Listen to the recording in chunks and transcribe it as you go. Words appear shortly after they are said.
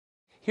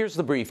Here's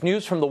the brief.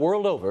 News from the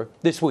world over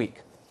this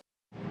week.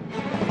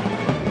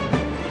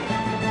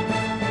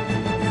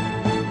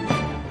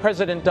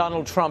 President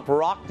Donald Trump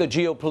rocked the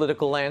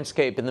geopolitical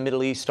landscape in the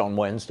Middle East on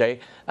Wednesday,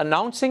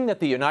 announcing that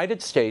the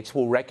United States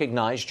will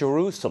recognize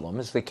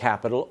Jerusalem as the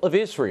capital of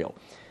Israel.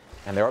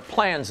 And there are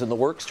plans in the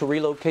works to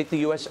relocate the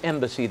U.S.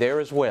 Embassy there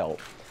as well.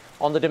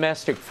 On the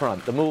domestic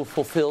front, the move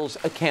fulfills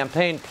a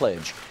campaign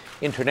pledge.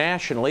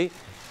 Internationally,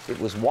 it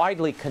was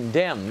widely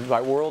condemned by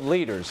world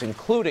leaders,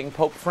 including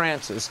Pope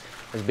Francis,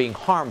 as being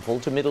harmful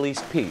to Middle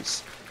East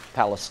peace.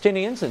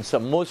 Palestinians and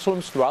some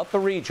Muslims throughout the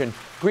region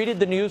greeted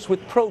the news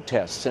with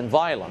protests and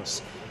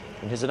violence.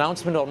 In his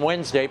announcement on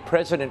Wednesday,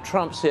 President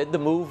Trump said the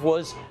move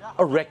was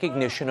a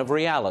recognition of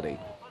reality.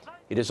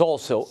 It is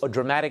also a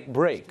dramatic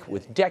break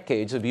with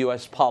decades of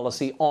U.S.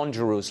 policy on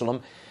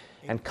Jerusalem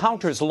and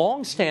counters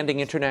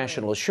long-standing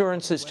international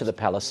assurances to the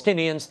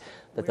Palestinians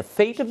that the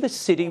fate of the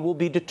city will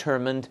be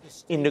determined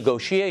in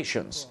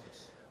negotiations.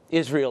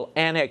 Israel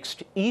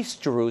annexed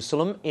East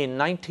Jerusalem in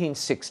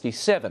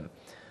 1967.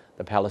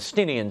 The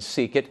Palestinians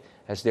seek it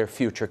as their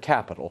future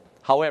capital.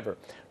 However,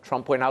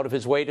 Trump went out of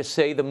his way to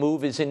say the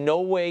move is in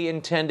no way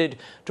intended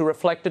to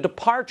reflect a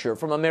departure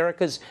from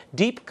America's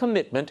deep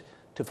commitment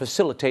to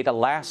facilitate a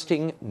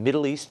lasting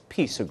Middle East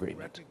peace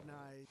agreement.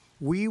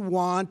 We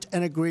want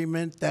an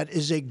agreement that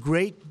is a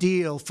great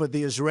deal for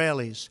the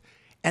Israelis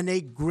and a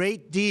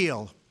great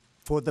deal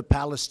for the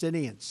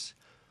Palestinians.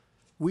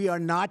 We are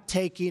not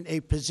taking a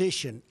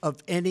position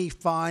of any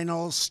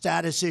final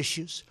status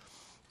issues,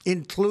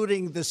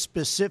 including the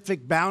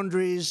specific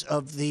boundaries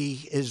of the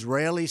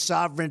Israeli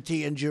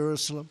sovereignty in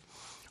Jerusalem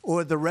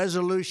or the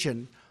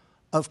resolution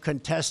of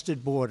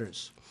contested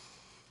borders.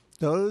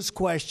 Those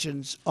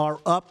questions are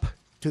up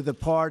to the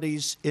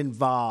parties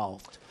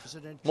involved.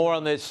 More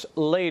on this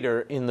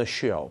later in the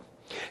show.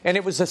 And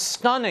it was a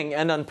stunning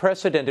and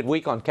unprecedented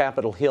week on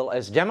Capitol Hill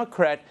as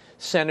Democrat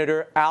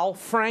Senator Al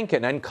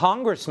Franken and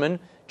Congressman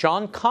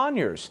John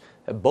Conyers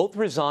have both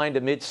resigned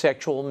amid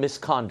sexual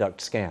misconduct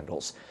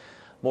scandals.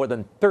 More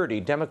than 30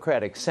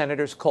 Democratic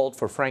senators called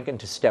for Franken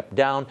to step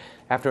down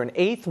after an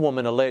eighth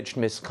woman alleged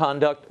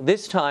misconduct,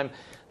 this time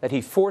that he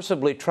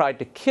forcibly tried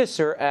to kiss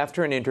her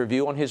after an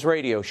interview on his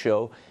radio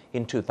show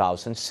in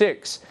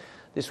 2006.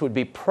 This would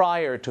be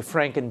prior to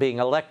Franken being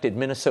elected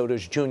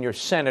Minnesota's junior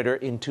senator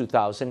in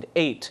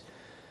 2008.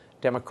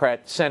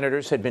 Democrat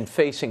senators had been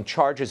facing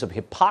charges of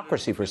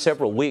hypocrisy for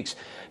several weeks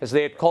as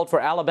they had called for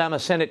Alabama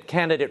Senate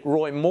candidate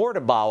Roy Moore to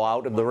bow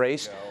out of the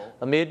race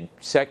amid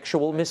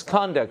sexual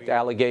misconduct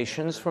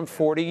allegations from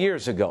 40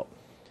 years ago.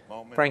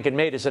 Franken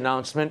made his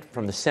announcement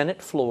from the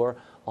Senate floor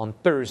on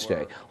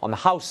Thursday. On the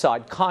House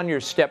side,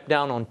 Conyers stepped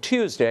down on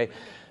Tuesday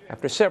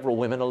after several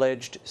women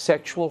alleged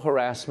sexual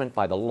harassment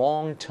by the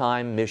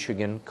longtime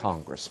Michigan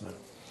congressman.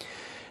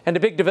 And a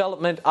big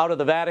development out of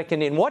the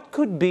Vatican in what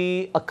could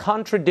be a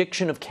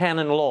contradiction of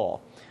canon law.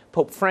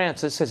 Pope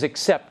Francis has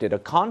accepted a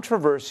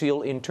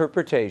controversial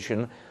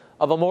interpretation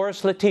of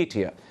Amoris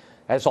Laetitia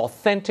as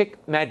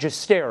authentic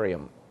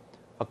magisterium.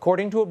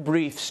 According to a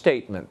brief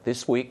statement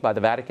this week by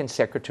the Vatican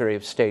Secretary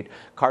of State,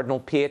 Cardinal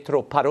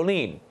Pietro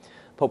Parolin,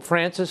 Pope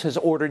Francis has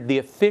ordered the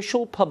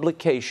official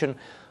publication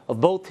of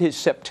both his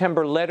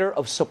September letter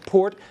of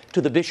support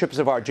to the bishops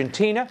of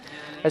Argentina,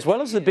 as well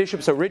as the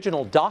bishop's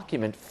original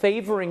document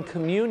favoring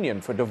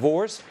communion for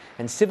divorced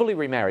and civilly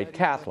remarried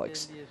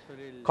Catholics.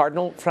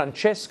 Cardinal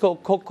Francesco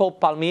Coco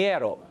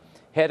Palmiero,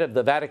 head of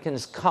the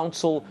Vatican's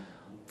Council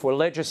for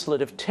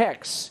Legislative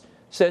Texts,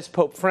 says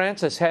Pope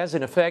Francis has,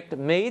 in effect,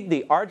 made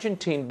the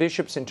Argentine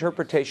bishop's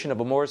interpretation of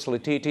Amoris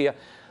Laetitia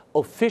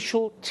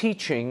official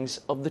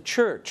teachings of the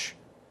Church.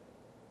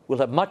 We'll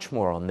have much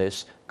more on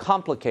this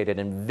complicated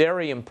and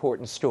very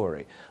important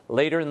story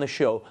later in the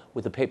show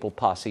with the papal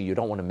posse. You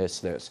don't want to miss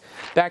this.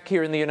 Back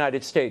here in the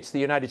United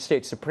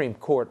States Supreme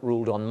Court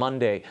ruled on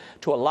Monday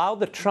to allow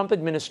the Trump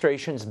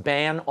administration's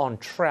ban on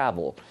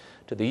travel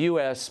to the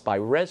U.S. by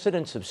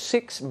residents of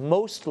 6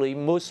 mostly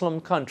Muslim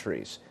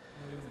countries.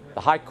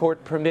 The High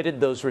Court permitted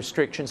those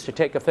restrictions to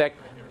take effect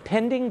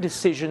pending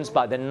decisions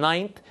by the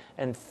Ninth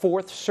and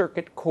Fourth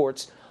Circuit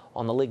courts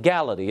on the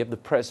legality of the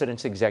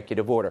president's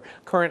executive order.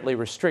 Currently,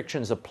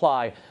 restrictions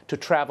apply to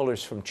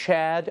travelers from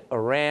Chad,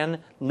 Iran,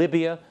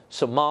 Libya,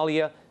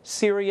 Somalia,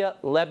 Syria,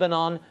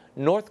 Lebanon,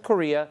 North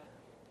Korea,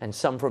 and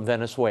some from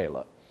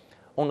Venezuela.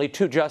 Only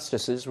 2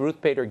 justices, Ruth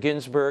Bader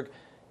Ginsburg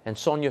and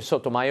Sonia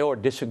Sotomayor,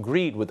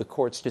 disagreed with the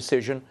court's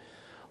decision.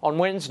 On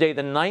Wednesday,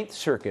 the Ninth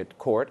Circuit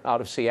Court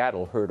out of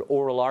Seattle heard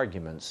oral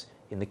arguments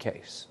in the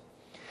case.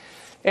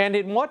 And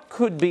in what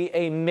could be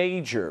a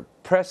major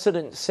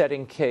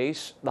precedent-setting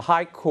case, the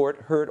High Court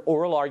heard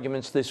oral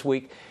arguments this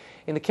week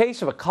in the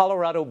case of a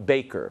Colorado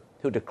baker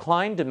who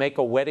declined to make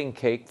a wedding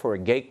cake for a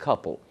gay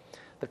couple.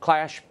 The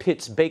clash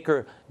pits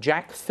baker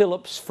Jack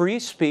Phillips' free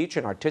speech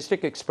and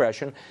artistic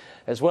expression,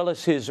 as well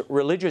as his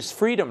religious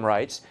freedom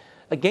rights,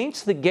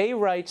 against the gay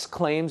rights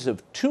claims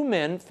of 2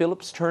 men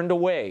Phillips turned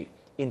away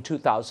in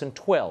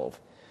 2012.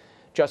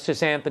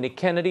 Justice Anthony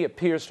Kennedy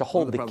appears to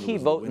hold the key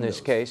vote in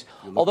this case.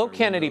 Although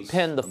Kennedy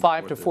penned the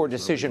 5-4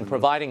 decision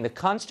providing the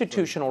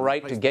constitutional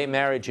right to gay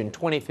marriage in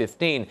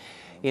 2015,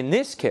 in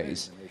this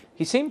case,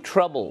 he seemed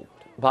troubled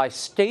by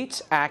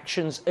states'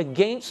 actions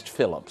against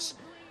Phillips.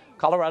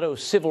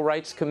 Colorado's Civil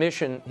Rights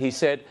Commission, he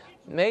said,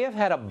 may have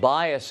had a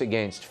bias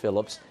against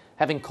Phillips,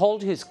 having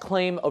called his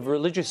claim of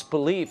religious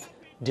belief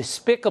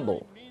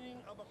despicable.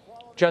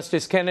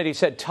 Justice Kennedy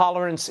said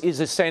tolerance is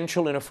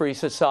essential in a free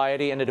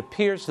society, and it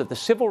appears that the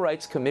Civil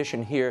Rights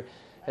Commission here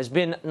has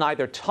been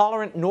neither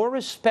tolerant nor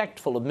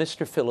respectful of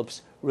Mr.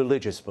 Phillips'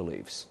 religious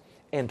beliefs.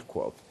 End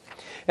quote.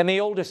 And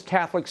the oldest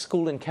Catholic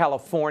school in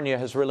California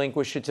has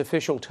relinquished its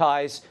official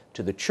ties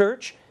to the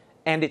church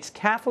and its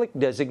Catholic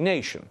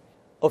designation.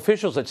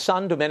 Officials at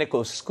San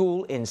Domenico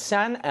School in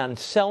San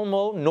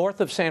Anselmo, north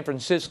of San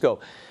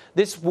Francisco,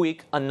 this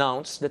week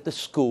announced that the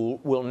school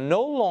will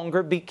no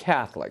longer be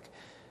Catholic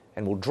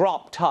and will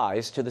drop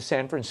ties to the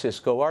San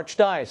Francisco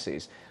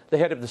Archdiocese. The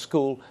head of the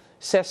school,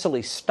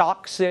 Cecily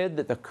Stock, said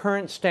that the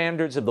current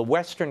standards of the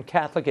Western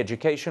Catholic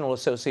Educational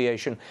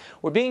Association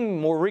were being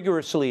more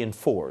rigorously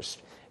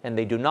enforced, and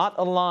they do not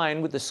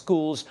align with the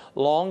school's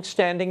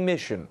long-standing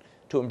mission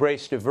to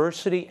embrace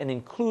diversity and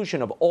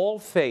inclusion of all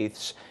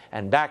faiths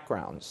and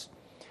backgrounds.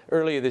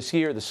 Earlier this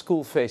year, the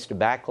school faced a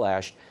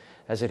backlash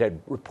as it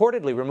had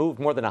reportedly removed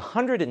more than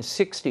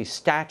 160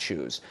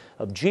 statues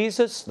of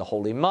Jesus, the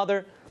Holy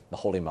Mother,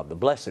 the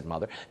Blessed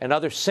Mother, and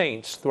other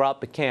saints throughout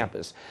the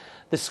campus.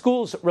 The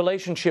school's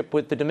relationship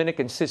with the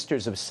Dominican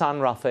Sisters of San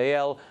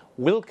Rafael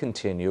will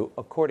continue,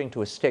 according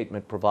to a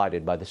statement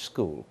provided by the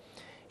school.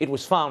 It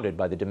was founded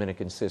by the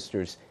Dominican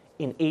Sisters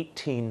in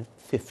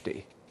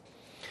 1850.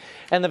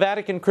 And the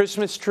Vatican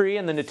Christmas tree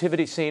and the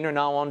nativity scene are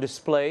now on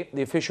display.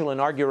 The official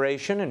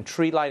inauguration and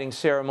tree lighting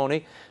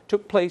ceremony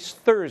took place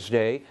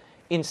Thursday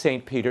in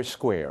St. Peter's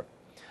Square.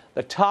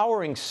 The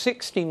towering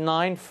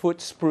 69-foot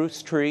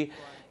spruce tree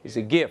is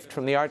a gift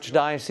from the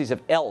Archdiocese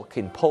of Elk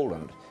in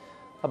Poland.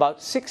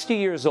 About 60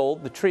 years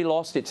old, the tree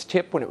lost its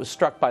tip when it was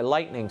struck by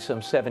lightning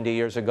some 70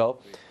 years ago.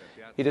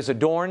 It is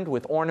adorned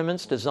with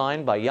ornaments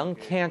designed by young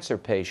cancer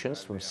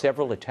patients from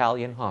several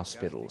Italian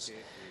hospitals.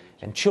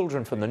 And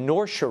children from the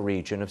Norcia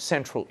region of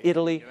central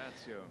Italy,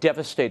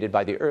 devastated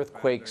by the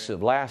earthquakes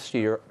of last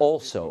year,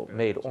 also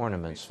made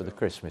ornaments for the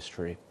Christmas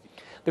tree.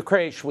 The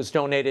creche was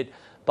donated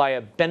by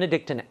a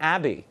Benedictine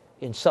abbey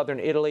in southern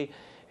Italy,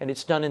 and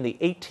it's done in the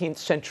 18th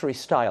century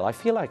style. I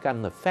feel like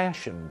I'm the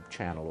fashion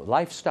channel,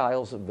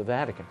 lifestyles of the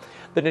Vatican.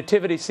 The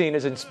nativity scene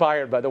is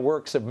inspired by the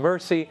works of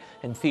Mercy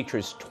and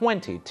features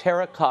 20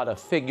 terracotta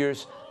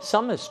figures,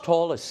 some as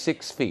tall as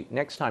 6 feet.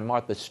 Next time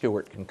Martha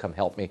Stewart can come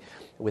help me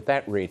with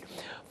that read.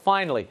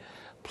 Finally,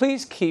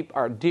 please keep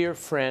our dear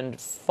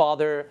friend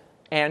Father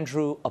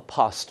Andrew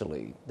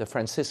Apostoli, the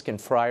Franciscan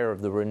friar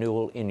of the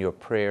Renewal, in your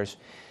prayers.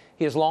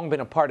 He has long been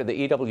a part of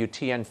the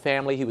EWTN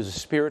family. He was a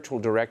spiritual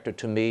director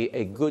to me,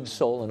 a good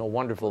soul and a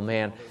wonderful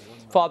man.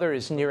 Father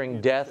is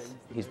nearing death.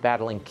 He's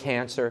battling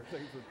cancer.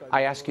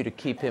 I ask you to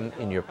keep him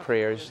in your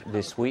prayers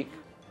this week,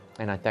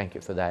 and I thank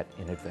you for that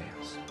in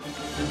advance.